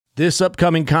This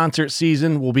upcoming concert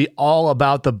season will be all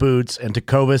about the boots, and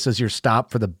Tecovas is your stop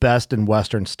for the best in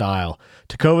Western style.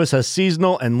 Tecovas has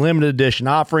seasonal and limited edition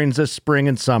offerings this spring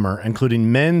and summer,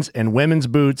 including men's and women's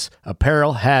boots,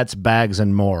 apparel, hats, bags,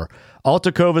 and more. All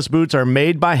Tecovas boots are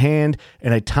made by hand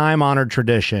in a time-honored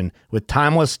tradition with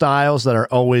timeless styles that are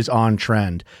always on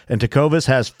trend. And Tecovas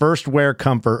has first wear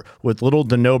comfort with little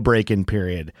to no break-in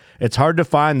period. It's hard to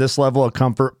find this level of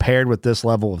comfort paired with this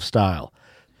level of style.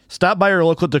 Stop by your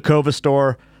local Tecovas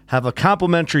store, have a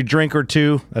complimentary drink or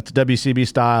two, that's WCB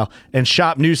style, and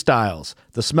shop new styles.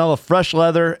 The smell of fresh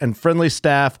leather and friendly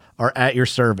staff are at your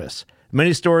service.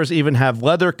 Many stores even have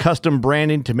leather custom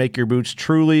branding to make your boots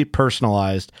truly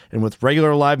personalized. And with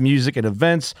regular live music and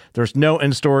events, there's no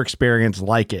in-store experience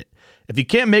like it. If you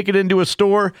can't make it into a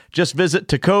store, just visit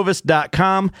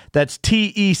tecovas.com. That's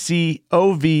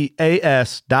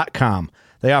TECOVAS.com.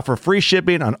 They offer free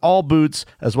shipping on all boots,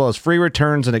 as well as free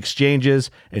returns and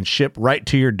exchanges, and ship right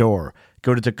to your door.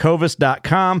 Go to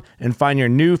tecovas.com and find your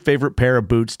new favorite pair of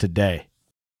boots today.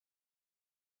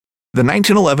 The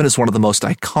 1911 is one of the most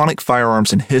iconic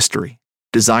firearms in history.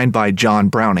 Designed by John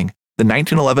Browning, the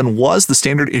 1911 was the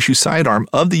standard issue sidearm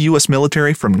of the U.S.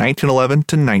 military from 1911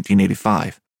 to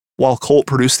 1985. While Colt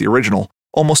produced the original,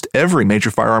 almost every major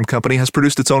firearm company has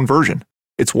produced its own version.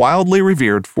 It's wildly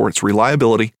revered for its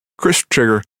reliability, crisp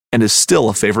trigger, and is still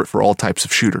a favorite for all types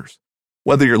of shooters.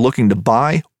 Whether you're looking to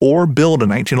buy or build a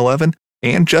 1911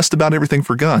 and just about everything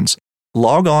for guns,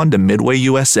 log on to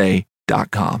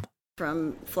midwayusa.com.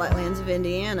 From flatlands of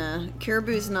Indiana,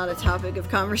 caribou is not a topic of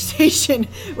conversation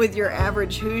with your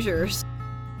average Hoosiers.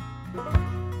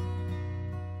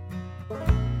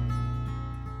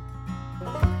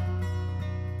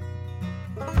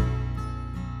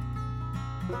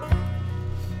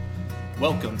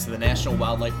 Welcome to the National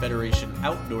Wildlife Federation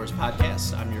Outdoors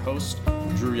Podcast. I'm your host,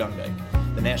 Drew Youngdyke.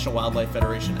 The National Wildlife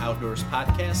Federation Outdoors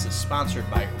Podcast is sponsored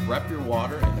by Rep Your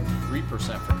Water and their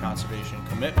 3% for Conservation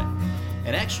commitment.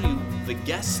 And actually, the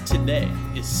guest today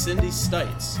is Cindy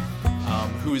Stites,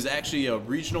 who is actually a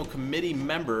regional committee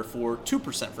member for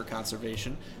 2% for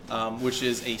Conservation, which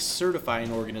is a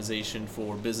certifying organization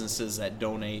for businesses that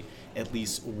donate at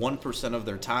least 1% of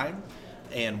their time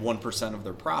and 1% of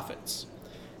their profits.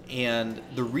 And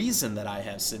the reason that I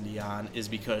have Cindy on is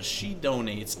because she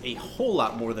donates a whole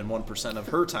lot more than 1% of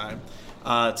her time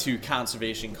to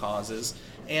conservation causes.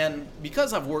 And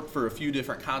because I've worked for a few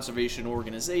different conservation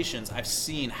organizations, I've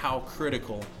seen how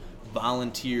critical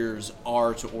volunteers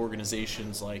are to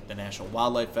organizations like the National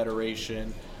Wildlife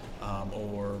Federation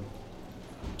or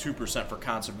 2% for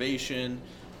Conservation,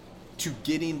 to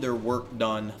getting their work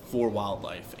done for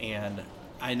wildlife. And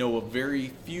I know of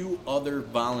very few other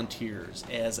volunteers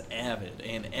as avid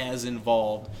and as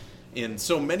involved in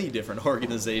so many different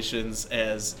organizations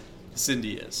as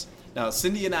Cindy is. Now,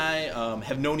 Cindy and I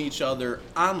have known each other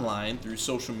online through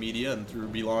social media and through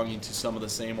belonging to some of the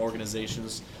same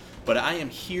organizations, but I am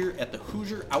here at the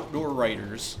Hoosier Outdoor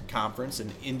Writers Conference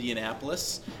in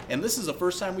Indianapolis, and this is the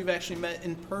first time we've actually met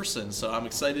in person, so I'm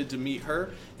excited to meet her.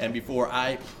 And before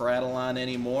I prattle on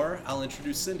anymore, I'll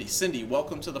introduce Cindy. Cindy,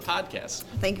 welcome to the podcast.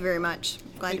 Thank you very much.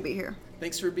 Glad to be here.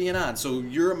 Thanks for being on. So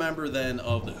you're a member then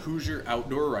of the Hoosier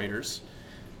Outdoor Writers.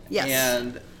 Yes.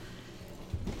 And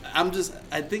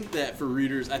I think that for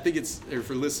readers, or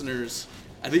for listeners,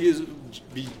 I think it would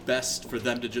be best for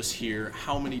them to just hear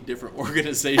how many different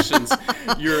organizations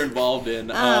you're involved in.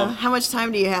 How much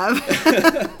time do you have?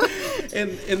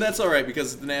 and that's all right,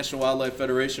 because the National Wildlife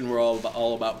Federation, we're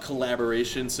all about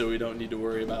collaboration, so we don't need to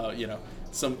worry about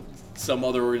some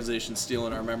other organizations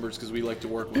stealing our members, because we like to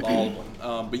work with all of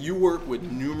them. But you work with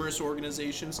numerous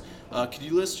organizations. Could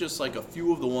you list just like a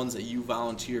few of the ones that you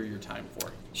volunteer your time for?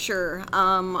 Sure.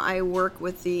 I work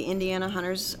with the Indiana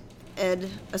Hunters Ed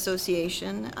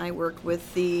Association. I work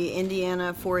with the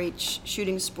Indiana 4-H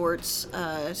Shooting Sports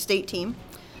state team.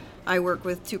 I work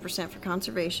with 2% for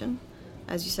Conservation.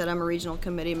 As you said, I'm a regional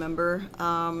committee member.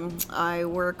 I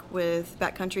work with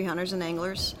Backcountry Hunters and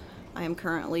Anglers. I am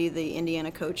currently the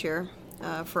Indiana co-chair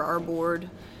for our board.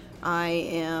 I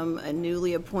am a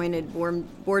newly appointed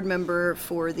board member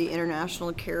for the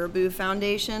International Caribou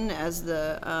Foundation as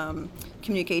the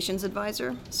communications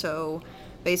advisor. So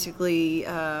basically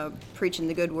preaching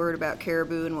the good word about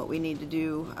caribou and what we need to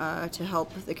do to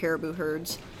help the caribou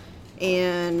herds.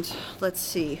 And let's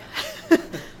see.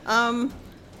 I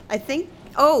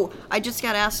just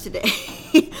got asked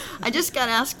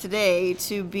today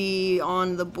to be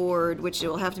on the board, which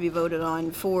will have to be voted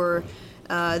on, for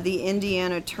the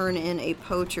Indiana Turn In a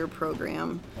Poacher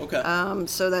program. Okay.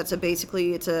 So that's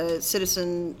it's a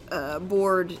citizen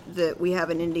board that we have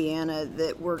in Indiana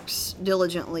that works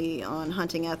diligently on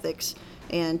hunting ethics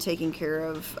and taking care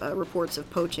of reports of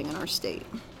poaching in our state.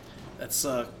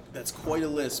 That's quite a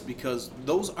list, because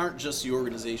those aren't just the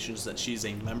organizations that she's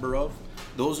a member of.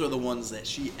 Those are the ones that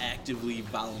she actively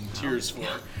volunteers for,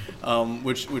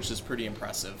 which is pretty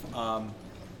impressive.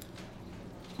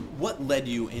 What led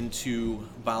you into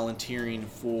volunteering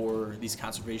for these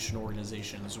conservation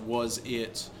organizations? Was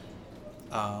it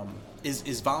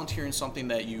is volunteering something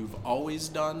that you've always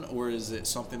done, or is it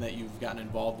something that you've gotten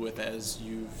involved with as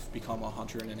you've become a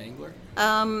hunter and an angler?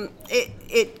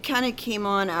 It kind of came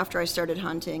on after I started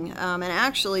hunting, and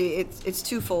actually it's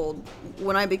twofold.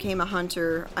 When I became a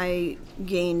hunter, I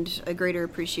gained a greater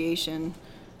appreciation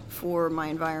for my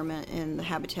environment and the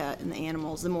habitat and the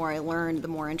animals. The more I learned, the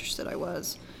more interested I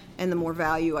was, and the more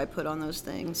value I put on those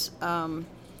things.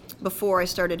 Before I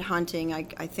started hunting,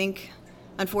 I think,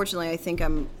 unfortunately,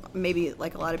 I'm maybe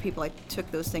like a lot of people, I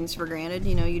took those things for granted.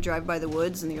 You know, you drive by the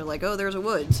woods and you're like, oh, there's a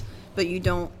woods, but you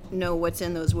don't know what's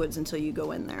in those woods until you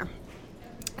go in there.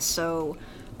 So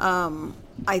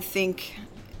I think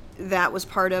that was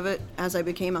part of it. As I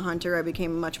became a hunter, I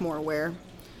became much more aware,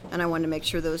 and I wanted to make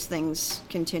sure those things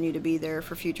continue to be there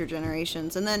for future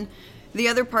generations. And then the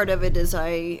other part of it is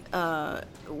I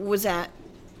was at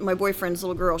my boyfriend's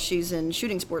little girl. She's in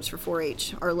shooting sports for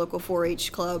 4-H, our local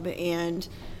 4-H club, and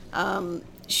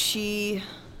she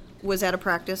was at a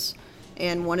practice,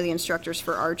 and one of the instructors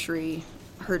for archery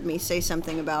heard me say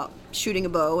something about shooting a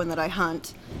bow and that I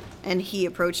hunt, and he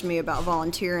approached me about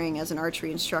volunteering as an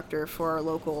archery instructor for our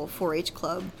local 4-H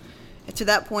club. And to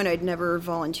that point, I'd never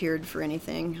volunteered for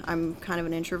anything. I'm kind of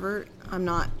an introvert. I'm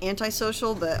not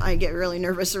antisocial, but I get really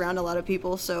nervous around a lot of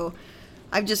people, so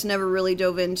I've just never really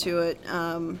dove into it.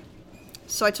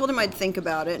 So I told him I'd think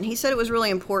about it, and he said it was really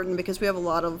important because we have a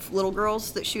lot of little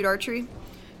girls that shoot archery,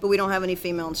 but we don't have any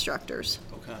female instructors.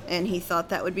 Okay. And he thought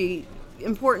that would be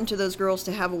important to those girls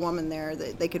to have a woman there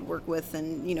that they could work with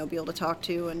and, you know, be able to talk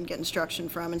to and get instruction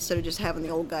from, instead of just having the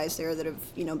old guys there that have,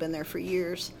 you know, been there for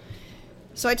years.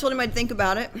 So I told him I'd think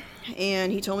about it,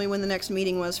 and he told me when the next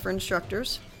meeting was for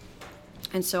instructors.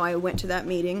 And so I went to that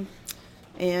meeting,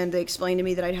 and they explained to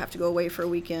me that I'd have to go away for a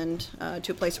weekend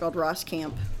to a place called Ross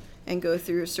Camp and go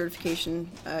through certification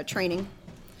training.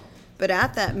 But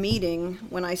at that meeting,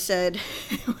 when I said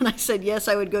yes,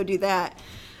 I would go do that,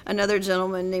 another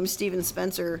gentleman named Stephen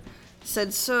Spencer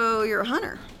said, "So you're a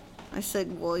hunter?" I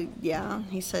said, "Well, yeah."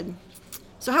 He said,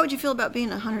 "So how would you feel about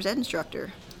being a hunter's ed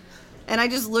instructor?" And I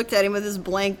just looked at him with this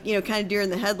blank, you know, kind of deer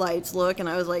in the headlights look, and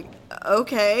I was like,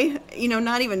 okay, you know,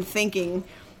 not even thinking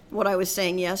what I was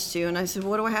saying yes to. And I said,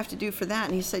 "What do I have to do for that?"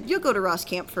 And he said, "You'll go to Ross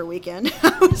Camp for a weekend."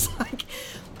 I was like,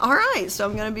 all right, so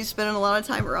I'm going to be spending a lot of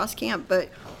time at Ross Camp. But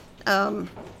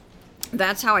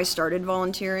that's how I started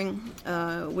volunteering,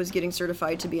 was getting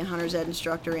certified to be a hunter's ed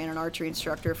instructor and an archery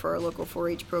instructor for our local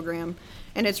 4-H program.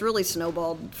 And it's really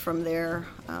snowballed from there.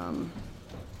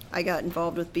 I got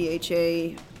involved with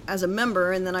BHA as a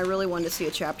member, and then I really wanted to see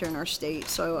a chapter in our state.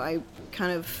 So I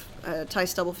kind of, Ty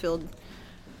Stubblefield,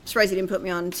 surprised he didn't put me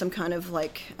on some kind of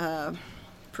like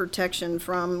protection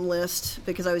from list,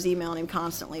 because I was emailing him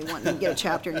constantly wanting to get a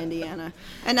chapter in Indiana.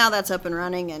 And now that's up and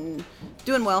running and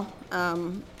doing well.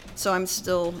 So I'm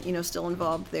still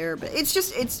involved there. But it's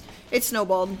just, it's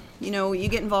snowballed. You know, you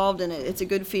get involved and it's a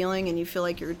good feeling, and you feel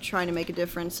like you're trying to make a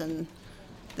difference, and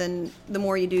then the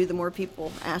more you do, the more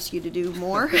people ask you to do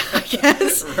more, I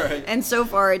guess. Right. And so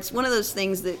far, it's one of those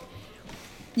things that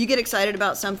you get excited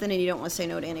about something and you don't want to say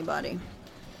no to anybody.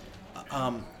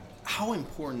 How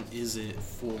important is it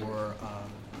for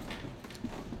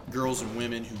girls and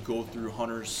women who go through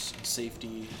hunter's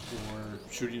safety or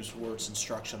shooting sports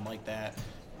instruction like that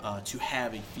to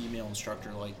have a female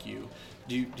instructor like you?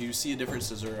 Do you see a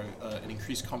difference? Is there an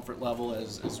increased comfort level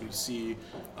as we see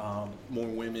more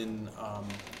women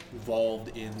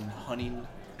involved in hunting?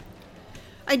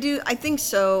 I do. I think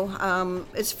so.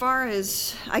 As far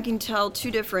as I can tell,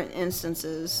 two different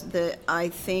instances that I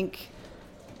think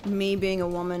me being a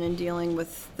woman and dealing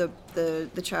with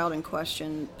the child in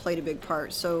question played a big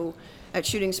part. So at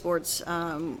shooting sports,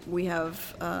 we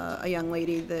have a young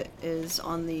lady that is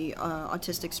on the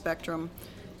autistic spectrum,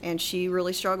 and she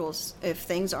really struggles. If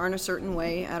things aren't a certain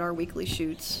way at our weekly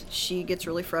shoots, she gets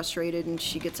really frustrated and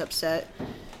she gets upset.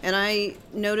 And I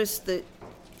noticed that,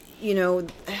 you know,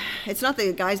 it's not that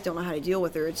the guys don't know how to deal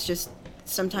with her, it's just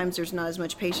sometimes there's not as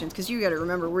much patience, because you got to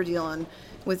remember we're dealing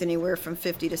with anywhere from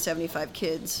 50 to 75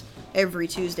 kids every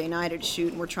Tuesday night at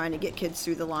shoot, and we're trying to get kids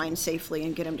through the line safely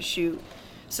and get them to shoot.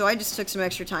 So I just took some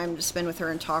extra time to spend with her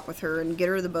and talk with her and get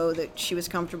her the bow that she was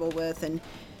comfortable with. And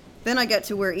then I got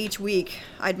to where each week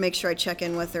I'd make sure I check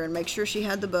in with her and make sure she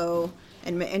had the bow,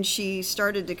 and she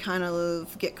started to kind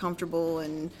of get comfortable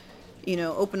and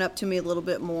open up to me a little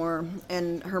bit more.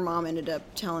 And her mom ended up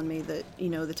telling me that,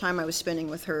 the time I was spending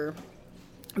with her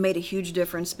made a huge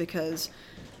difference because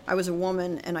I was a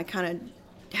woman and I kind of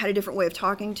had a different way of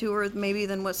talking to her maybe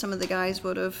than what some of the guys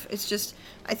would have. It's just,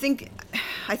 I think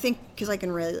because I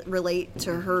can relate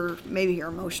to her, maybe her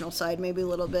emotional side, maybe a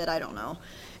little bit, I don't know.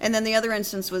 And then the other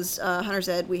instance was Hunter's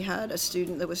Ed. We had a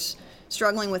student that was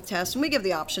struggling with tests, and we give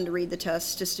the option to read the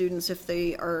tests to students if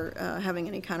they are having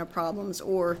any kind of problems,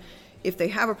 or if they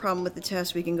have a problem with the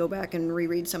test, we can go back and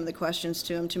reread some of the questions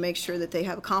to them to make sure that they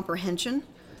have a comprehension.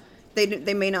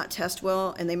 They may not test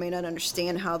well, and they may not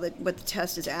understand what the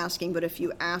test is asking, but if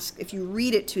you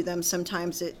read it to them,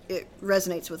 sometimes it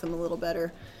resonates with them a little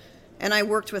better. And I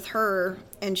worked with her,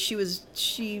 and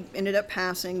she ended up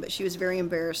passing, but she was very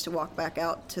embarrassed to walk back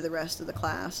out to the rest of the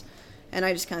class. And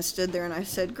I just kind of stood there and I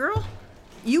said, "Girl,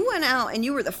 you went out and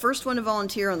you were the first one to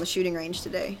volunteer on the shooting range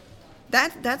today.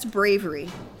 That's bravery.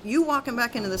 You walking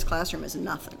back into this classroom is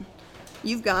nothing.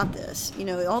 You've got this.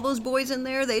 All those boys in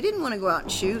there, they didn't want to go out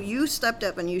and shoot. You stepped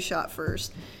up and you shot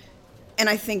first." And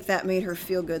I think that made her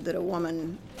feel good that a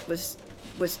woman was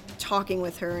talking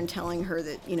with her and telling her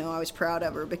that, I was proud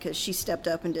of her because she stepped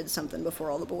up and did something before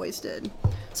all the boys did.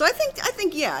 So I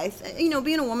think yeah,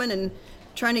 being a woman and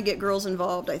trying to get girls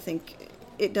involved, I think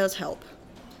it does help.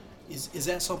 Is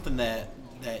that something that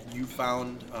you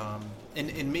found,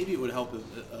 and maybe it would help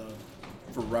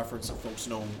for reference if folks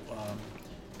know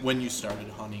when you started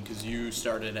hunting, because you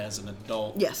started as an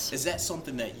adult. Yes. Is that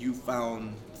something that you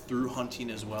found through hunting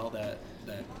as well, that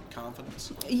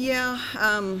confidence? Yeah,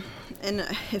 and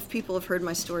if people have heard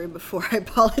my story before, I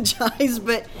apologize,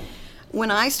 but when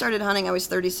I started hunting, I was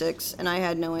 36, and I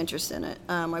had no interest in it.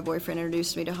 My boyfriend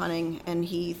introduced me to hunting, and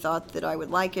he thought that I would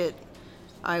like it.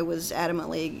 I was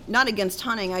adamantly not against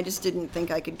hunting, I just didn't think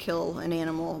I could kill an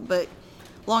animal. But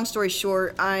long story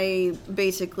short,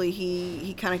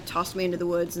 he kind of tossed me into the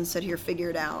woods and said, "Here,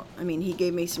 figure it out." I mean, he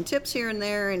gave me some tips here and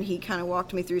there, and he kind of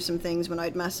walked me through some things when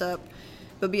I'd mess up.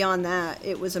 But beyond that,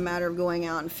 it was a matter of going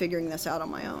out and figuring this out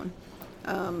on my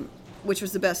own, which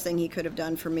was the best thing he could have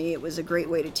done for me. It was a great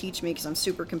way to teach me because I'm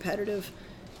super competitive.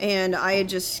 And I had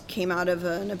just came out of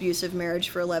an abusive marriage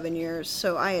for 11 years,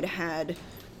 so I had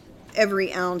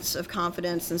every ounce of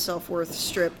confidence and self-worth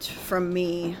stripped from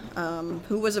me,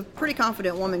 who was a pretty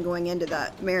confident woman going into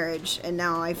that marriage, and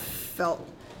now I felt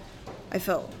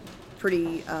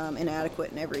pretty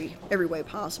inadequate in every way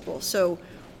possible. So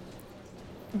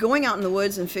going out in the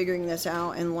woods and figuring this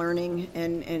out and learning,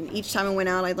 and each time I went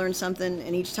out I learned something,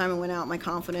 and each time I went out my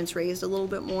confidence raised a little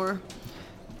bit more.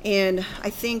 And I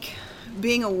think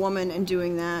being a woman and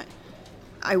doing that,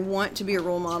 I want to be a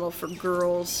role model for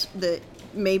girls that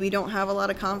maybe don't have a lot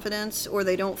of confidence, or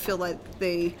they don't feel like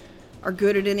they are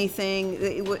good at anything.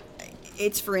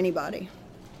 It's for anybody.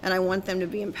 And I want them to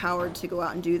be empowered to go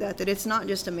out and do that it's not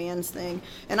just a man's thing.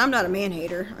 And I'm not a man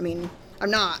hater. I mean, I'm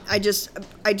not. I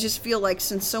just feel like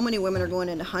since so many women are going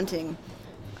into hunting,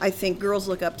 I think girls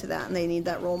look up to that and they need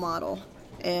that role model.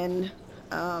 And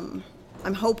I'm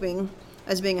hoping,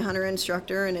 as being a hunter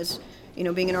instructor and as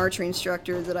being an archery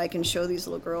instructor, that I can show these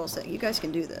little girls that you guys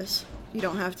can do this. You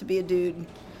don't have to be a dude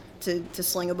to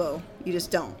sling a bow. You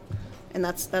just don't. And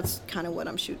that's kind of what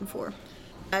I'm shooting for.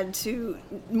 And to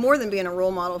more than being a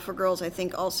role model for girls, I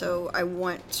think also I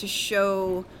want to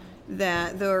show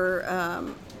that there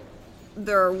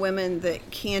are women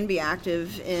that can be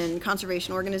active in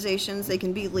conservation organizations. They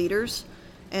can be leaders,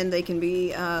 and they can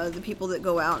be the people that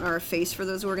go out and are a face for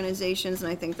those organizations.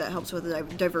 And I think that helps with the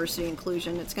diversity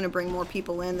inclusion. It's going to bring more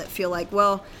people in that feel like,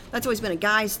 well, that's always been a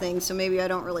guy's thing, so maybe I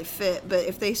don't really fit. But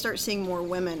if they start seeing more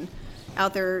women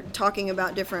out there talking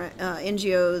about different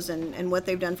NGOs and what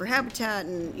they've done for habitat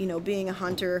and, being a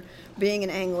hunter, being an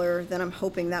angler, then I'm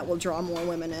hoping that will draw more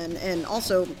women in. And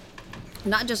also,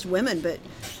 not just women, but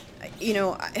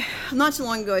not so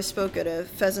long ago I spoke at a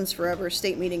Pheasants Forever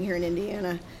state meeting here in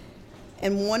Indiana,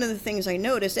 and one of the things I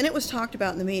noticed, and it was talked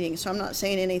about in the meeting, so I'm not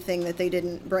saying anything that they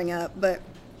didn't bring up, but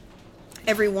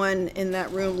everyone in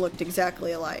that room looked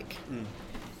exactly alike.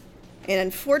 And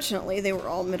unfortunately, they were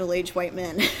all middle-aged white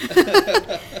men.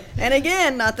 And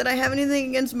again, not that I have anything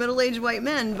against middle-aged white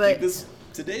men, but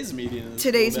today's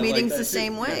meeting's the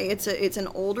same way. Yeah. It's an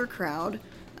older crowd.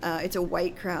 It's a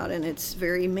white crowd, and it's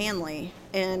very manly.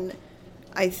 And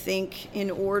I think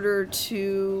in order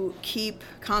to keep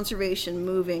conservation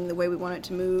moving the way we want it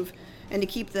to move, and to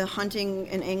keep the hunting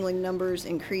and angling numbers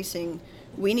increasing,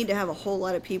 we need to have a whole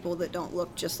lot of people that don't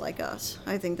look just like us.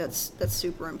 I think that's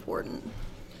super important.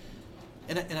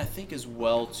 And I think as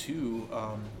well, too,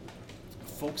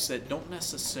 folks that don't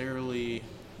necessarily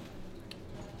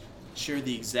share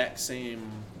the exact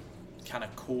same kind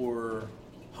of core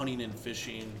hunting and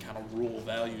fishing kind of rural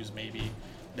values maybe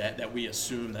that we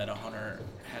assume that a hunter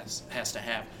has to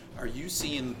have. Are you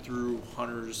seeing through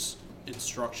hunters'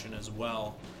 instruction as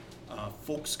well,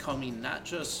 folks coming not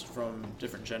just from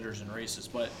different genders and races,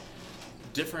 but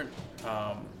different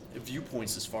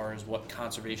viewpoints as far as what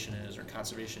conservation is or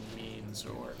conservation means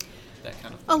or that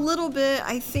kind of thing? A little bit.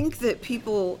 I think that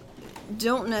people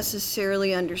don't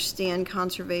necessarily understand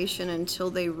conservation until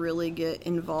they really get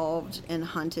involved in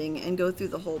hunting and go through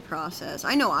the whole process.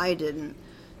 I know I didn't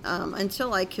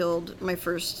until I killed my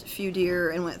first few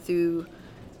deer and went through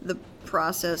the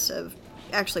process of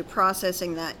actually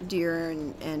processing that deer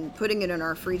and putting it in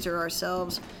our freezer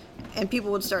ourselves. And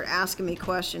people would start asking me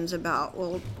questions about,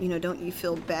 well, don't you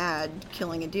feel bad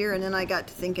killing a deer? And then I got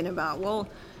to thinking about, well,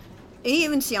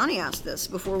 even Siani asked this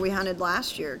before we hunted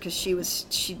last year, because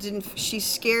she's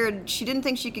scared. She didn't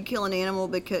think she could kill an animal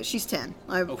because she's 10.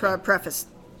 I prefaced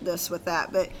this with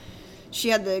that, but she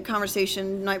had the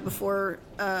conversation the night before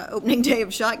opening day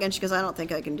of shotgun. She goes, I don't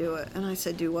think I can do it. And I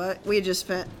said, do what? We had just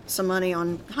spent some money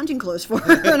on hunting clothes for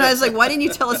her. And I was like, why didn't you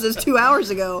tell us this 2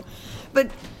 hours ago? But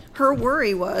her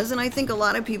worry was, and I think a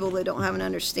lot of people that don't have an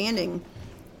understanding,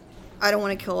 I don't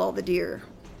want to kill all the deer.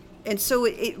 And so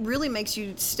it really makes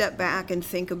you step back and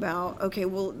think about, okay,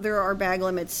 well, there are bag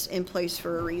limits in place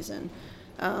for a reason.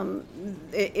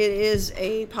 It is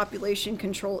a population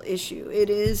control issue. It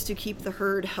is to keep the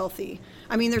herd healthy.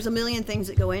 I mean, there's a million things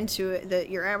that go into it that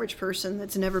your average person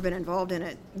that's never been involved in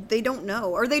it, they don't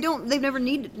know, or they've never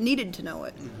needed to know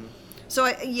it. Mm-hmm. So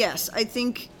yes, I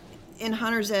think in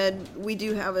Hunter's Ed, we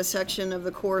do have a section of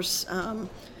the course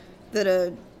that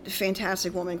a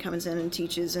fantastic woman comes in and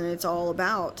teaches, and it's all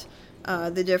about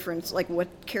the difference, like what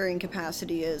carrying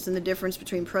capacity is, and the difference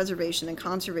between preservation and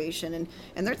conservation,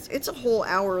 and it's a whole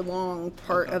hour-long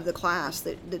part of the class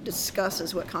that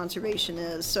discusses what conservation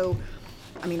is. So,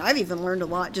 I mean, I've even learned a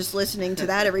lot just listening to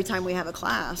that every time we have a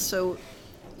class. So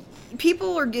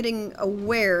people are getting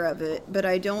aware of it, but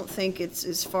I don't think it's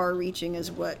as far-reaching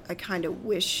as what I kind of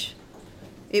wish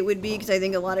it would be, because I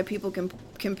think a lot of people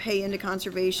can pay into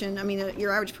conservation. I mean,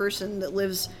 your average person that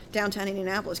lives downtown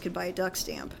Indianapolis could buy a duck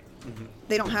stamp. Mm-hmm.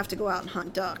 They don't have to go out and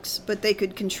hunt ducks, but they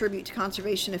could contribute to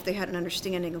conservation if they had an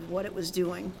understanding of what it was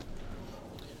doing.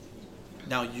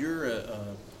 Now, you're,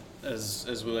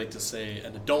 as we like to say,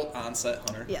 an adult onset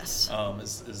hunter. Yes.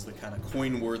 Is the kind of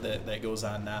coin word that goes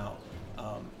on now.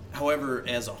 However,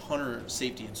 as a hunter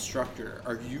safety instructor,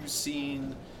 are you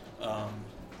seeing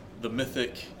the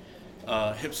mythic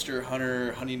hipster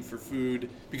hunter hunting for food?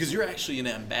 Because you're actually an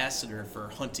ambassador for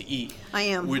Hunt to Eat. I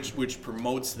am. Which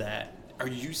promotes that. Are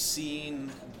you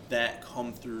seeing that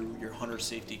come through your hunter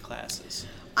safety classes?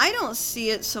 I don't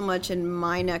see it so much in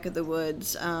my neck of the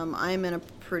woods. I'm in a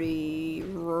pretty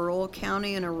rural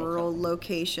county in a rural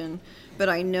location, but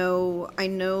I know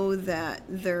that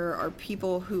there are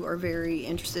people who are very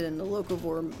interested in the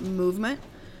locavore movement,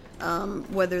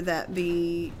 whether that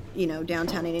be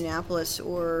downtown Indianapolis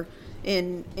or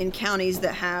in counties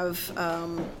that have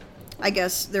I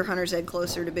guess their Hunter's Ed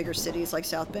closer to bigger cities like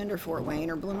South Bend or Fort Wayne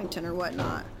or Bloomington or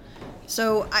whatnot.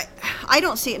 So I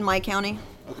don't see it in my county.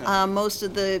 Okay. Most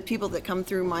of the people that come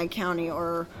through my county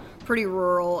are pretty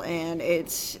rural, and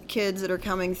it's kids that are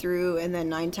coming through, and then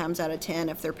 9 times out of 10,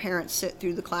 if their parents sit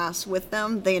through the class with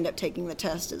them, they end up taking the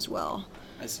test as well.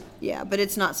 I see. Yeah, but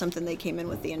it's not something they came in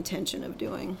with the intention of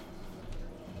doing.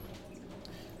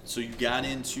 So you got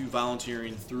into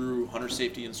volunteering through hunter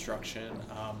safety instruction.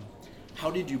 How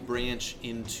did you branch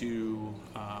into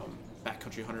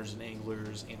backcountry hunters and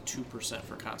anglers and 2%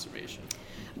 for conservation?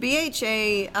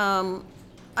 BHA,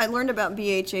 I learned about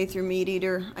BHA through Meat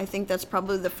Eater. I think that's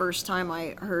probably the first time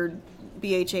I heard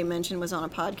BHA mentioned was on a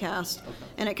podcast. Okay.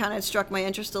 And it kind of struck my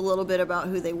interest a little bit about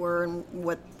who they were and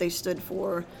what they stood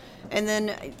for. And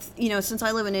then, since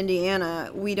I live in Indiana,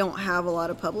 we don't have a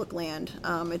lot of public land.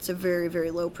 It's a very,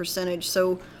 very low percentage.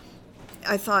 So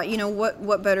I thought,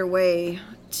 what better way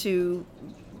to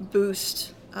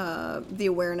boost the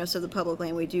awareness of the public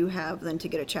land we do have than to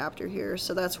get a chapter here.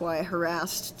 So that's why I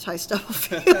harassed Ty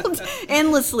Stubblefield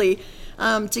endlessly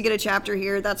to get a chapter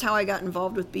here. That's how I got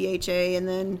involved with BHA. And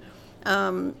then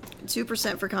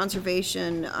 2% for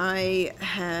conservation, I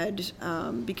had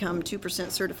become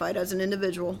 2% certified as an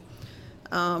individual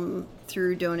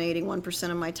through donating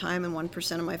 1% of my time and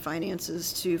 1% of my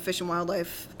finances to fish and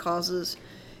wildlife causes.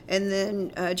 And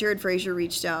then Jared Frazier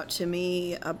reached out to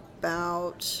me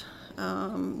about,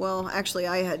 actually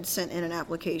I had sent in an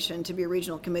application to be a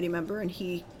regional committee member, and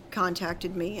he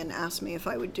contacted me and asked me if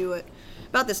I would do it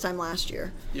about this time last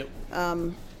year. Yep.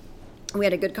 we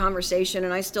had a good conversation,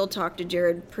 and I still talk to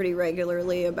Jared pretty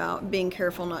regularly about being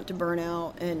careful not to burn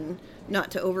out and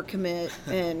not to overcommit.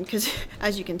 And because,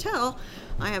 as you can tell,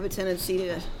 I have a tendency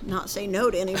to not say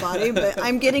no to anybody, but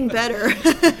I'm getting better.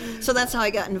 So that's how I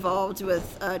got involved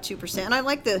with 2%. And I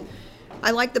like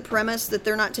the premise that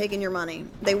they're not taking your money.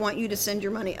 They want you to send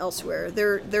your money elsewhere.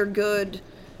 They're good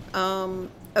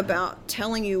about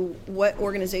telling you what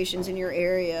organizations in your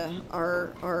area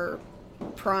are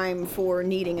prime for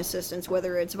needing assistance,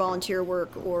 whether it's volunteer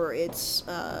work or it's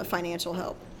financial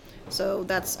help. So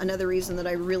that's another reason that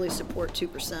I really support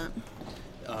 2%.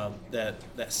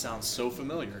 That sounds so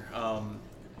familiar.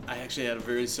 I actually had a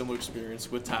very similar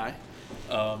experience with Ty,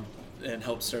 and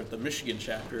helped start the Michigan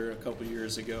chapter a couple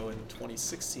years ago in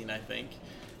 2016, I think.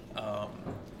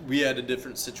 We had a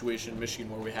different situation in Michigan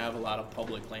where we have a lot of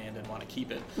public land and want to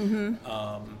keep it.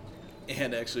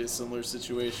 And actually a similar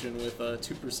situation with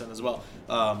 2% as well.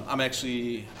 I'm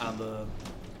actually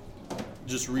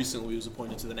just recently was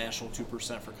appointed to the National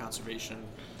 2% for Conservation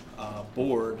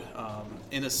board,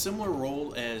 in a similar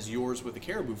role as yours with the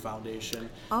Caribou Foundation,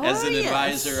 as an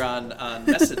advisor on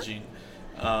messaging.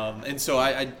 And so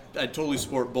I totally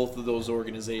support both of those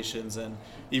organizations. And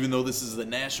even though this is the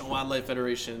National Wildlife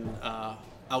Federation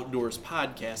Outdoors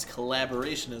podcast,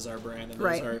 collaboration is our brand, and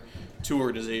those are two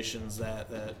organizations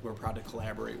that we're proud to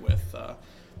collaborate with.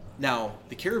 Now,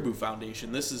 the Caribou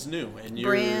Foundation, this is new, and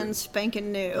you're brand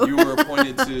spanking new. You were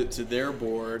appointed to their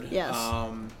board, yes,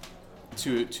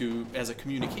 to as a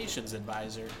communications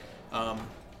advisor.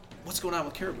 What's going on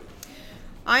with Caribou?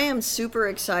 I am super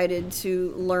excited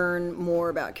to learn more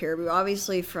about caribou.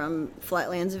 Obviously, from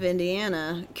flatlands of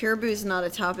Indiana, caribou is not a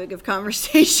topic of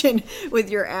conversation with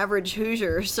your average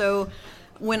Hoosier. So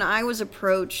when I was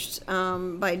approached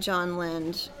by John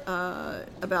Lind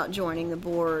about joining the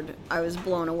board, I was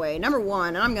blown away. Number one,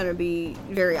 and I'm going to be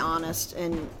very honest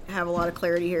and have a lot of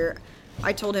clarity here,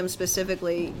 I told him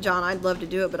specifically, John, I'd love to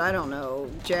do it, but I don't know,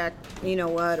 Jack, you know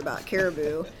what, about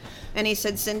caribou. And he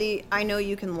said, Cindy, I know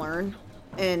you can learn.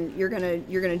 And you're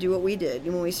gonna do what we did.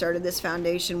 And when we started this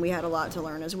foundation, we had a lot to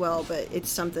learn as well, but it's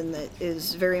something that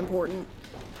is very important,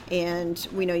 and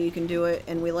we know you can do it,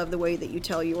 and we love the way that you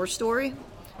tell your story.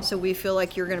 So we feel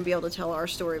like you're gonna be able to tell our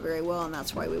story very well, and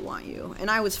that's why we want you. And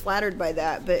I was flattered by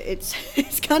that, but it's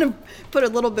kind of put a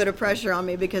little bit of pressure on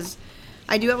me because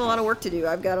I do have a lot of work to do.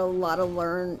 I've got a lot to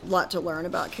learn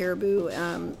about caribou.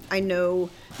 I know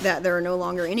that there are no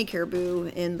longer any caribou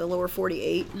in the lower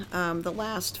 48. The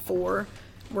last 4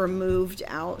 were moved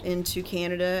out into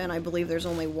Canada, and I believe there's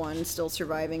only one still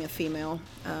surviving, a female,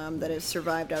 that has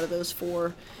survived out of those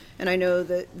 4. And I know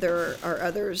that there are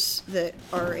others that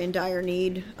are in dire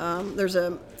need. I'm going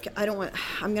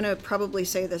to probably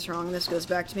say this wrong. This goes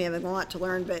back to me having a lot to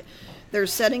learn, but they're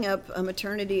setting up a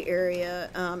maternity area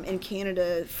in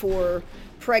Canada for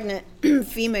pregnant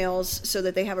females so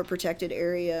that they have a protected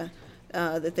area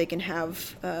that they can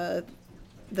have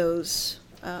those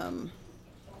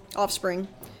offspring,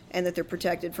 and that they're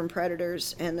protected from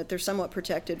predators, and that they're somewhat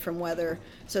protected from weather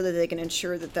so that they can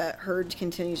ensure that that herd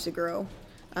continues to grow.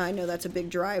 I know that's a big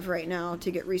drive right now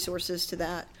to get resources to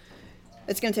that.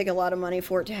 It's going to take a lot of money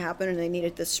for it to happen, and they need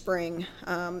it this spring.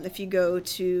 If you go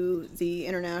to the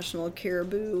International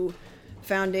Caribou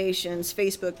Foundation's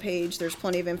Facebook page, there's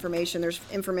plenty of information. There's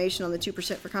information on the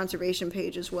 2% for Conservation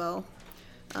page as well.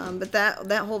 But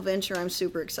that whole venture I'm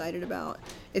super excited about.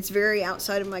 It's very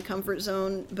outside of my comfort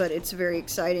zone, but it's very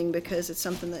exciting because it's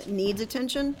something that needs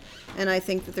attention, and I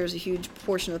think that there's a huge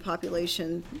portion of the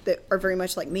population that are very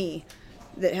much like me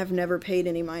that have never paid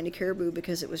any mind to caribou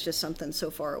because it was just something so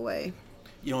far away.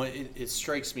 You know, it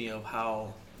strikes me of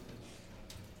how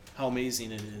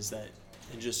amazing it is that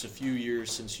in just a few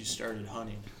years since you started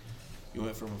hunting, you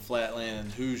went from a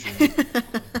flatland Hoosier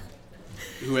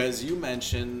who, as you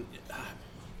mentioned,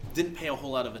 didn't pay a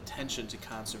whole lot of attention to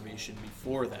conservation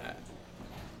before that,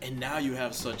 and now you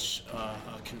have such a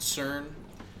concern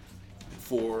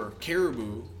for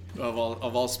caribou of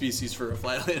all species for a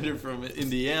flatlander from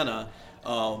Indiana,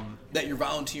 that you're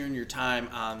volunteering your time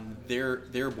on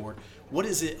their board. What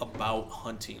is it about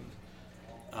hunting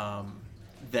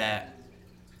that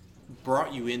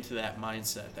brought you into that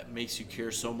mindset that makes you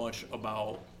care so much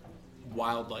about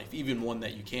wildlife, even one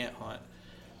that you can't hunt,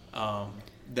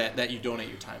 that you donate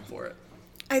your time for it?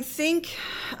 I think,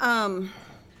 and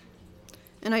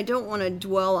I don't want to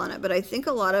dwell on it, but I think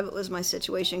a lot of it was my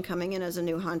situation coming in as a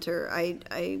new hunter.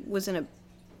 I was in a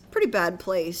pretty bad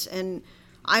place, and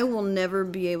I will never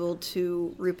be able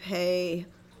to repay,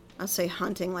 I'll say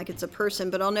hunting like it's a person,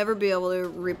 but I'll never be able to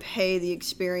repay the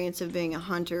experience of being a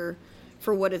hunter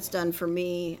for what it's done for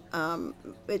me,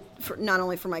 not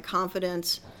only for my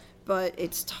confidence, but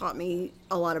it's taught me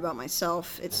a lot about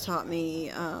myself. It's taught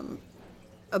me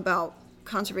about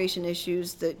conservation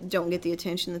issues that don't get the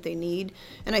attention that they need,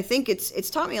 and I think it's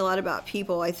taught me a lot about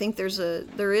people. I think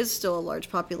there is still a large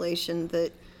population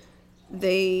that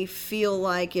they feel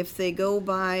like if they go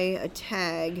buy a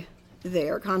tag, they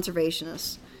are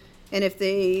conservationists, and if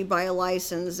they buy a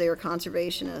license, they are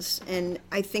conservationists. And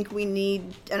I think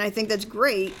I think that's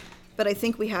great, but I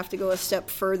think we have to go a step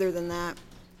further than that.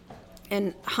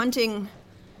 And hunting,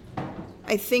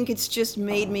 I think it's just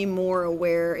made me more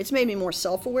aware. It's made me more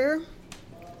self-aware,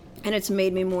 and it's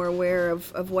made me more aware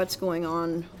of what's going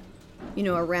on,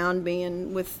 around me.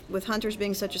 And with hunters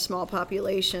being such a small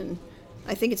population,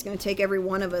 I think it's going to take every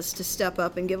one of us to step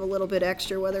up and give a little bit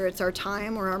extra, whether it's our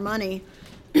time or our money,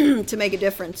 to make a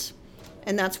difference.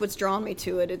 And that's what's drawn me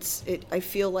to it. I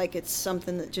feel like it's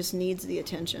something that just needs the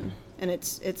attention, and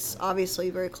it's obviously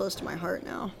very close to my heart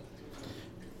now.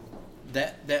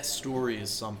 That story is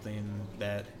something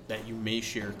that you may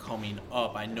share coming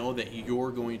up. I know that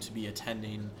you're going to be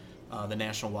attending the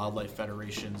National Wildlife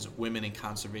Federation's Women in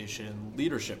Conservation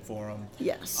Leadership Forum.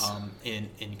 Yes.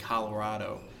 In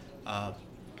Colorado.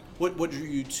 What drew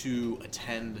you to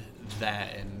attend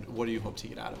that, and what do you hope to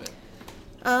get out of it?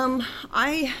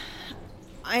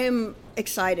 I am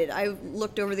excited. I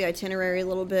looked over the itinerary a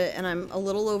little bit, and I'm a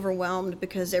little overwhelmed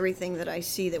because everything that I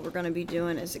see that we're going to be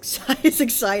doing is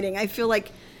exciting. I feel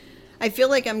like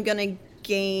I'm going to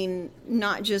gain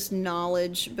not just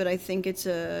knowledge, but I think it's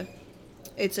a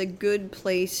good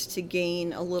place to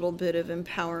gain a little bit of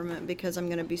empowerment, because I'm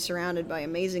going to be surrounded by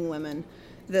amazing women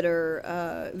that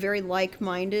are very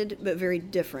like-minded but very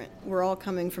different. We're all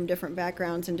coming from different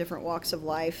backgrounds and different walks of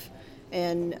life,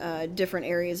 and different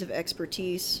areas of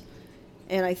expertise.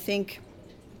 And I think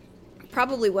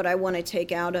probably what I want to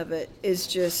take out of it is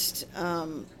just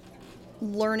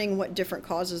learning what different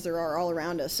causes there are all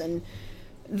around us. And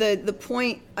the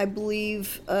point, I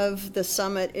believe, of the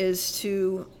summit is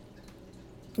to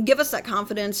give us that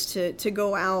confidence to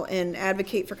go out and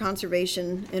advocate for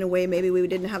conservation in a way maybe we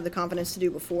didn't have the confidence to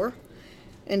do before.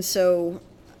 And so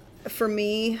for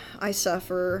me, I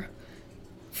suffer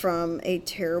from a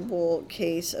terrible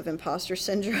case of imposter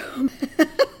syndrome.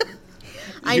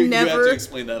 You have to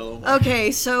explain that a little more.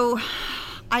 Okay, so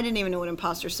I didn't even know what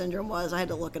imposter syndrome was. I had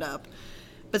to look it up.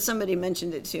 But somebody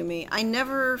mentioned it to me. I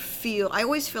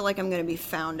always feel like I'm going to be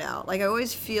found out. Like, I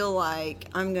always feel like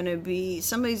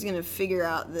somebody's going to figure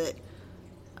out that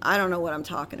I don't know what I'm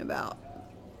talking about.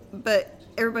 But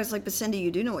everybody's like, but Cindy,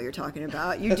 you do know what you're talking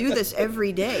about. You do this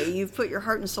every day. You've put your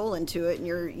heart and soul into it, and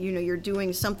you're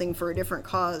doing something for a different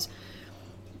cause.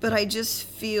 But I just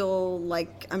feel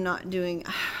like I'm not doing.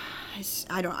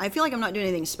 I feel like I'm not doing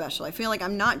anything special. I feel like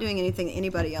I'm not doing anything that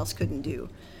anybody else couldn't do,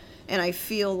 and I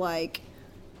feel like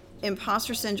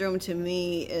imposter syndrome to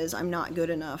me is I'm not good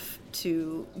enough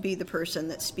to be the person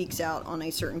that speaks out on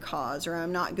a certain cause, or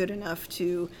I'm not good enough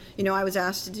to, I was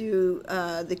asked to do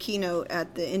the keynote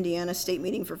at the Indiana State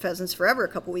Meeting for Pheasants Forever a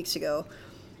couple weeks ago.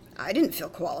 I didn't feel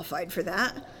qualified for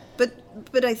that,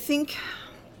 but I think.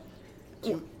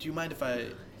 Do you mind if I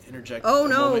interject? Oh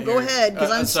no, go ahead,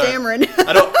 because I'm stammering.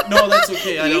 No, that's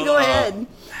okay. You go ahead.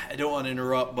 I don't want to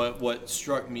interrupt, but what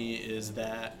struck me is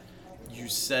that you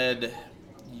said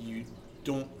you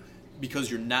don't, because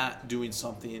you're not doing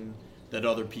something that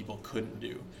other people couldn't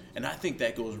do. And I think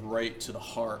that goes right to the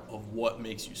heart of what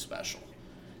makes you special,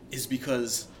 is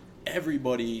because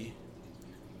everybody,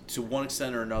 to one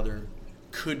extent or another,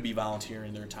 could be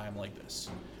volunteering their time like this.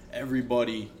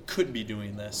 Everybody could be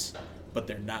doing this, but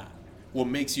they're not. What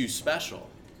makes you special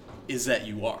is that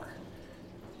you are.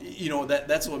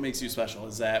 That's what makes you special,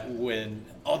 is that when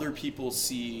other people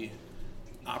see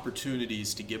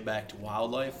opportunities to give back to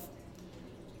wildlife,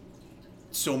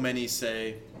 so many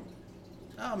say,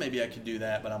 oh, maybe I could do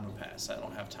that, but I'm going to pass. I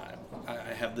don't have time.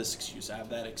 I have this excuse. I have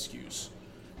that excuse.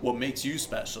 What makes you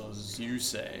special is you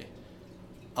say,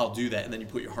 I'll do that, and then you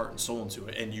put your heart and soul into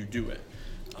it, and you do it.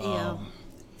 Yeah.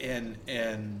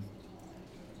 And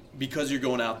because you're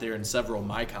going out there, and several of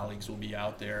my colleagues will be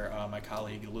out there, my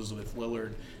colleague Elizabeth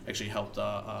Lillard actually helped,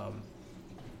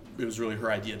 it was really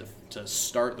her idea to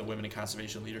start the Women in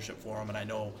Conservation Leadership Forum, and I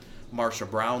know Marsha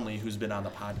Brownlee, who's been on the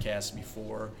podcast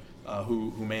before,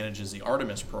 who manages the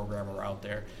Artemis program, are out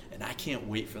there, and I can't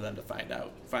wait for them to find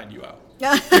you out.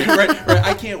 right.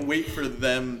 I can't wait for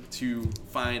them to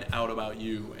find out about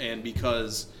you, and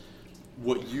because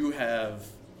what you have,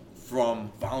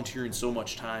 from volunteering so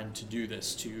much time to do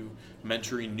this, to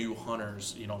mentoring new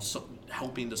hunters,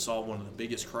 helping to solve one of the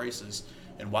biggest crises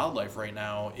in wildlife right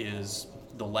now is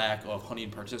the lack of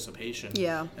hunting participation.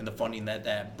 Yeah. And the funding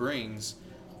that brings.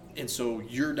 And so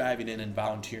you're diving in and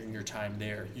volunteering your time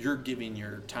there. You're giving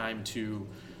your time to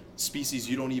species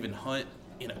you don't even hunt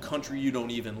in a country you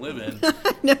don't even live in.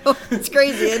 No, it's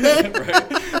crazy, isn't it?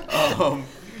 Right.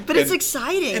 But it's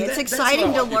exciting. It's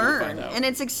exciting to learn. To and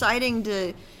it's exciting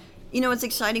to, it's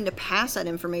exciting to pass that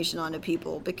information on to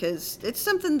people, because it's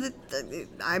something that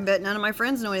I bet none of my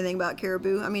friends know anything about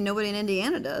caribou. I mean, nobody in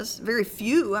Indiana does. Very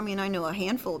few. I mean, I know a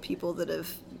handful of people that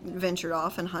have ventured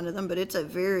off and hunted them, but it's a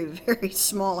very, very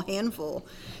small handful.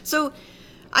 So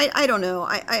I don't know.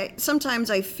 I sometimes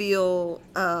I feel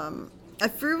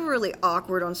really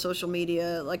awkward on social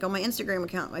media, like on my Instagram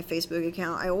account, my Facebook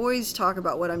account. I always talk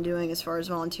about what I'm doing as far as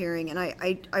volunteering, and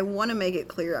I want to make it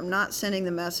clear. I'm not sending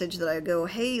the message that I go,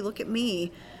 hey, look at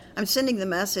me. I'm sending the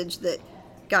message that,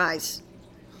 guys,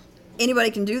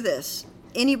 anybody can do this.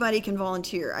 Anybody can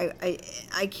volunteer.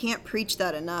 I can't preach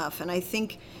that enough, and I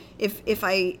think if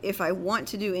I want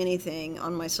to do anything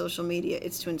on my social media,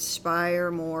 it's to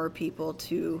inspire more people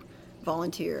to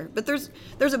volunteer. But there's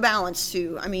a balance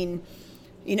too. I mean,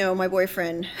 my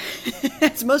boyfriend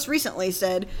has most recently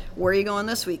said, "Where are you going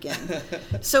this weekend?"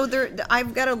 So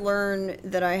I've got to learn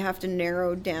that I have to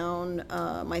narrow down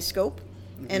my scope,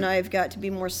 and I've got to be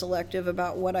more selective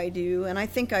about what I do. And I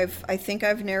think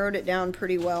I've narrowed it down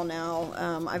pretty well now.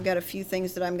 I've got a few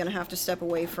things that I'm going to have to step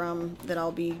away from, that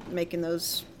I'll be making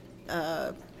those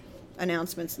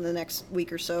announcements in the next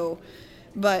week or so.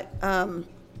 But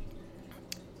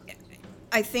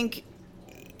I think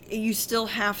you still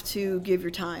have to give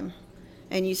your time,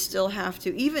 and you still have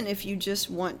to, even if you just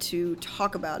want to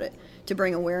talk about it, to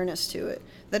bring awareness to it.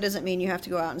 That doesn't mean you have to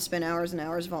go out and spend hours and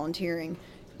hours volunteering.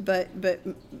 But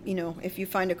if you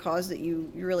find a cause that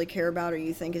you really care about or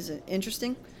you think is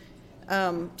interesting,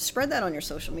 spread that on your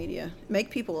social media. Make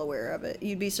people aware of it.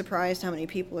 You'd be surprised how many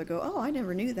people would go, "Oh, I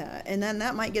never knew that," and then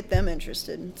that might get them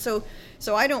interested. So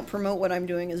I don't promote what I'm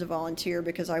doing as a volunteer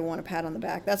because I want a pat on the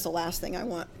back. That's the last thing I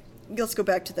want. Let's go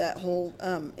back to that whole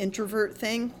introvert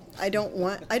thing. I don't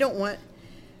want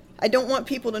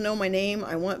people to know my name.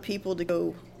 I want people to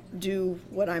go do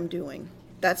what I'm doing.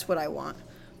 That's what I want.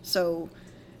 So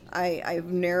I've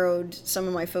narrowed some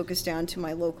of my focus down to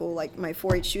my local, like my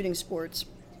 4-H shooting sports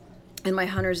and my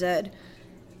Hunter's Ed.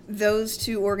 Those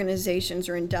two organizations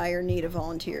are in dire need of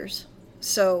volunteers.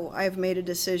 So I've made a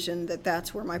decision that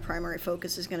that's where my primary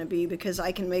focus is going to be, because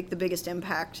I can make the biggest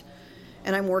impact.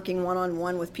 And I'm working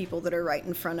one-on-one with people that are right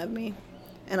in front of me,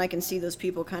 and I can see those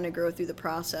people kind of grow through the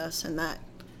process, and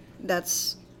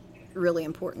that's really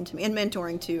important to me. And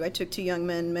mentoring too. I took 2 young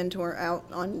men mentor out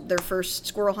on their first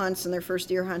squirrel hunts and their first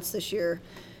deer hunts this year,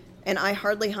 and I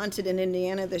hardly hunted in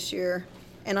Indiana this year,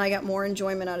 and I got more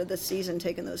enjoyment out of this season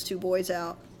taking those 2 boys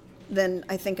out than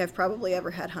I think I've probably ever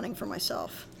had hunting for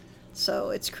myself. So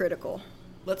it's critical.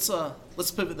 Let's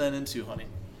pivot then into hunting.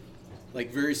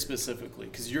 Like very specifically,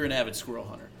 because you're an avid squirrel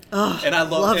hunter. Oh, and I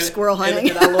love squirrel hunting.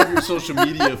 And I love your social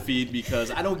media feed,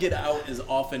 because I don't get out as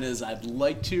often as I'd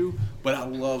like to, but I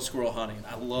love squirrel hunting.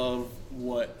 I love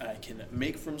what I can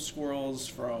make from squirrels,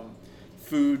 from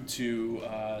food to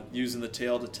using the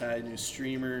tail to tie new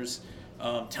streamers.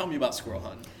 Tell me about squirrel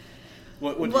hunting.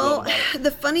 What do you love about it?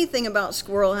 The funny thing about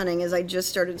squirrel hunting is I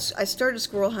started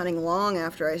squirrel hunting long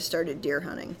after I started deer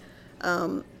hunting.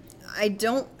 I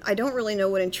don't really know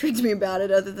what intrigues me about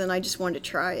it, other than I just wanted to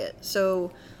try it.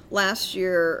 So last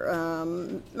year, I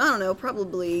don't know,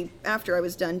 probably after I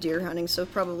was done deer hunting, so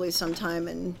probably sometime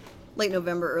in late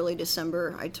November, early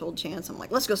December, I told Chance, I'm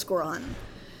like, let's go squirrel hunting.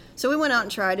 So we went out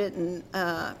and tried it, and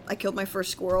I killed my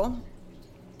first squirrel,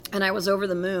 and I was over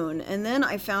the moon. And then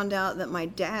I found out that my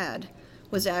dad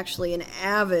was actually an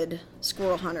avid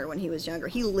squirrel hunter when he was younger.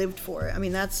 He lived for it. I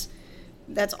mean, that's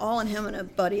all him and a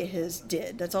buddy of his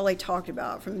did. That's all they talked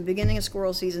about from the beginning of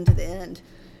squirrel season to the end.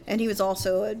 And he was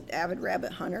also an avid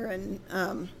rabbit hunter. And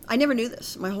I never knew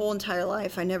this. My whole entire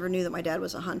life, I never knew that my dad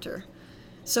was a hunter.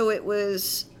 So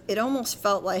it almost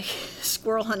felt like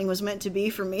squirrel hunting was meant to be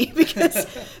for me, because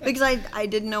I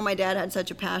didn't know my dad had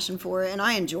such a passion for it, and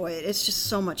I enjoy it. It's just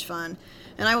so much fun.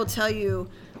 And I will tell you,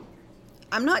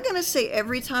 I'm not going to say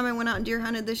every time I went out and deer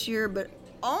hunted this year, but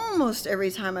almost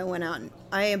every time I went out,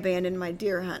 I abandoned my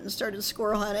deer hunt and started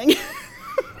squirrel hunting.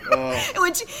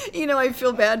 Which, I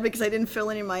feel bad because I didn't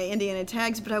fill any of my Indiana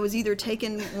tags, but I was either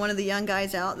taking one of the young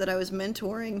guys out that I was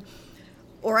mentoring,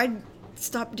 or I'd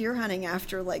stop deer hunting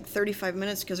after like 35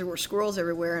 minutes because there were squirrels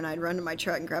everywhere, and I'd run to my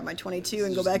truck and grab my 22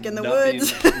 and go back in the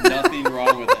woods. Nothing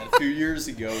wrong with that. A few years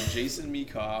ago, Jason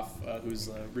Meekoff, who's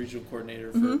a regional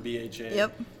coordinator for BHA,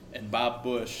 Yep. and Bob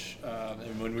Bush,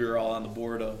 and when we were all on the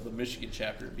board of the Michigan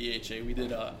chapter of BHA, we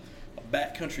did a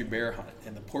backcountry bear hunt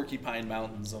in the Porcupine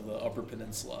Mountains of the Upper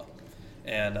Peninsula.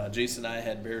 And Jason and I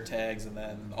had bear tags, and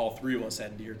then all three of us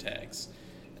had deer tags.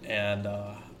 And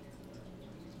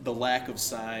the lack of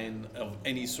sign of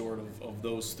any sort of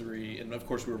those three, and of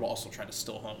course we were also trying to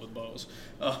still hunt with bows.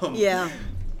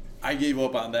 I gave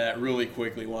up on that really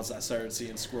quickly once I started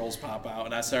seeing squirrels pop out,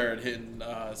 and I started hitting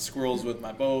squirrels with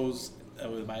my bows,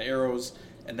 with my arrows,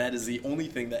 and that is the only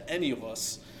thing that any of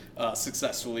us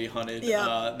successfully hunted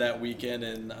that weekend,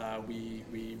 and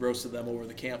we roasted them over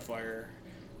the campfire,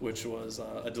 which was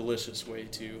a delicious way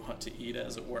to hunt to eat,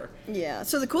 as it were. Yeah.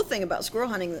 So the cool thing about squirrel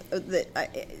hunting,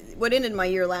 what ended my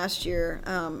year last year,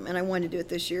 and I wanted to do it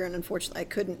this year, and unfortunately I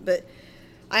couldn't, but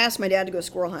I asked my dad to go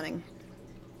squirrel hunting.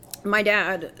 My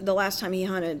dad, the last time he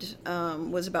hunted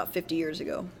was about 50 years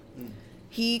ago.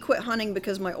 He quit hunting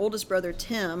because my oldest brother,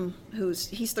 Tim,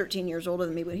 he's 13 years older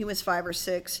than me, but he was 5 or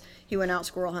 6. He went out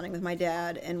squirrel hunting with my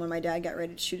dad, and when my dad got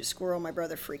ready to shoot a squirrel, my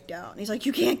brother freaked out. And he's like,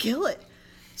 "You can't kill it."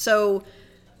 So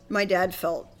my dad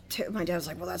was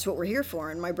like, "Well, that's what we're here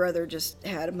for." And my brother just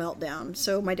had a meltdown.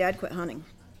 So my dad quit hunting.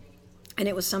 And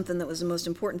it was something that was the most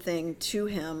important thing to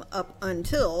him up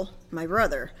until my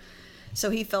brother. So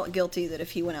he felt guilty that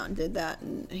if he went out and did that,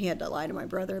 and he had to lie to my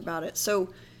brother about it. So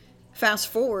fast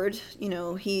forward,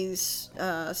 he's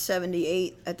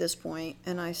 78 at this point,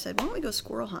 and I said, "Why don't we go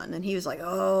squirrel hunting?" And he was like,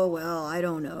 "Oh, well, I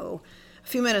don't know." A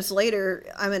few minutes later,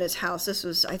 I'm at his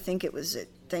house. I think it was at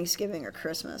Thanksgiving or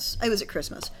Christmas. It was at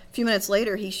Christmas. A few minutes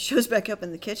later, he shows back up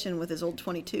in the kitchen with his old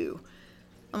 22.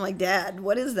 I'm like, "Dad,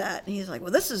 what is that?" And he's like,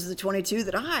 "Well, this is the 22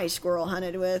 that I squirrel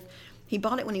hunted with." He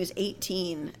bought it when he was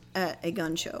 18 at a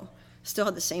gun show. Still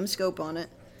had the same scope on it.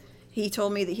 He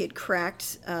told me that he had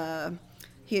cracked the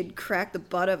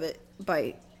butt of it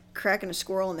by cracking a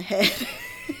squirrel in the head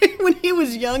when he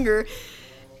was younger.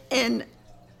 And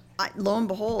lo and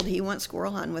behold, he went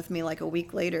squirrel hunting with me like a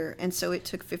week later. And so it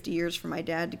took 50 years for my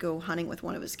dad to go hunting with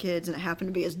one of his kids, and it happened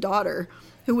to be his daughter,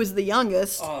 who was the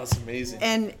youngest. Oh, that's amazing.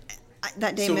 And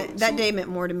that day meant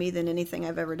more to me than anything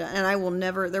I've ever done. And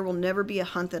there will never be a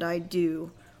hunt that I do,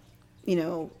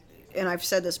 and I've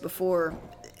said this before,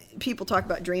 people talk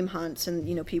about dream hunts,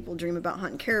 and, people dream about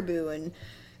hunting caribou and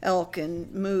elk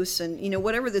and moose and,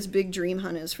 whatever this big dream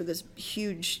hunt is for this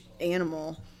huge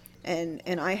animal. And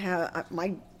I have,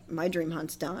 my dream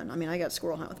hunt's done. I mean, I got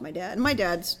squirrel hunt with my dad, and my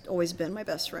dad's always been my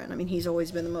best friend. I mean, he's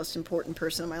always been the most important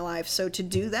person in my life. So to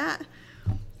do that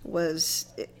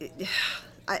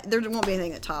there won't be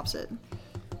anything that tops it.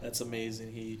 That's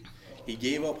amazing. He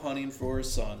gave up hunting for his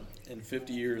son, and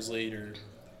 50 years later,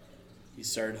 he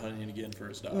started hunting again for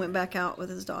his daughter. Went back out with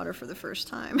his daughter for the first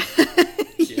time.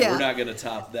 Yeah, we're not going to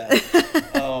top that.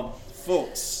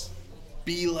 Folks,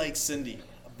 be like Cindy.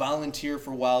 Volunteer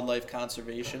for wildlife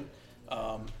conservation.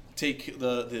 Take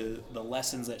the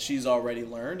lessons that she's already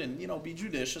learned, and be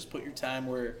judicious. Put your time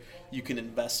where you can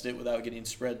invest it without getting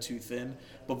spread too thin.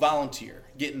 But volunteer.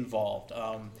 Get involved.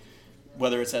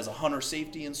 Whether it's as a hunter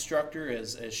safety instructor,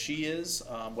 as she is,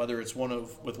 whether it's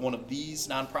with one of these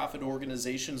nonprofit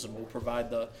organizations, and we'll provide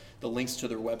the links to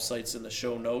their websites in the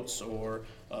show notes, or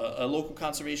a local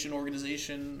conservation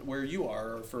organization where you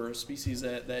are, or for a species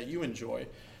that you enjoy.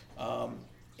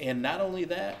 And not only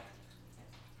that,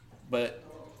 but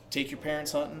take your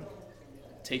parents hunting,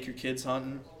 take your kids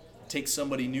hunting, take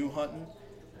somebody new hunting,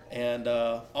 and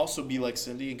also be like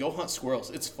Cindy and go hunt squirrels.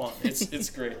 It's fun. It's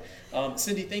great.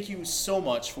 Cindy, thank you so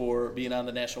much for being on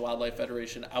the National Wildlife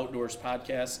Federation Outdoors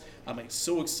podcast. I'm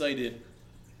so excited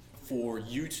for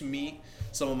you to meet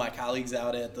some of my colleagues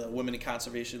out at the Women in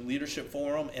Conservation Leadership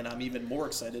Forum, and I'm even more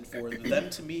excited for them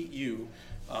to meet you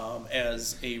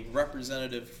as a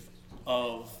representative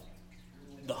of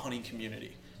the hunting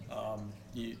community.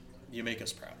 You make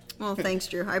us proud. Well, thanks,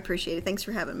 Drew. I appreciate it. Thanks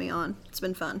for having me on. It's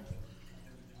been fun.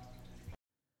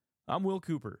 I'm Will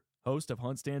Cooper, host of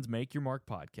HuntStand's Make Your Mark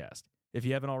podcast. If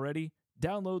you haven't already,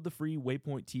 download the free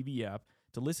Waypoint TV app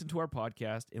to listen to our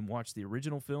podcast and watch the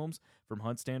original films from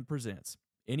HuntStand Presents,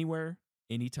 anywhere,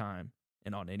 anytime,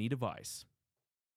 and on any device.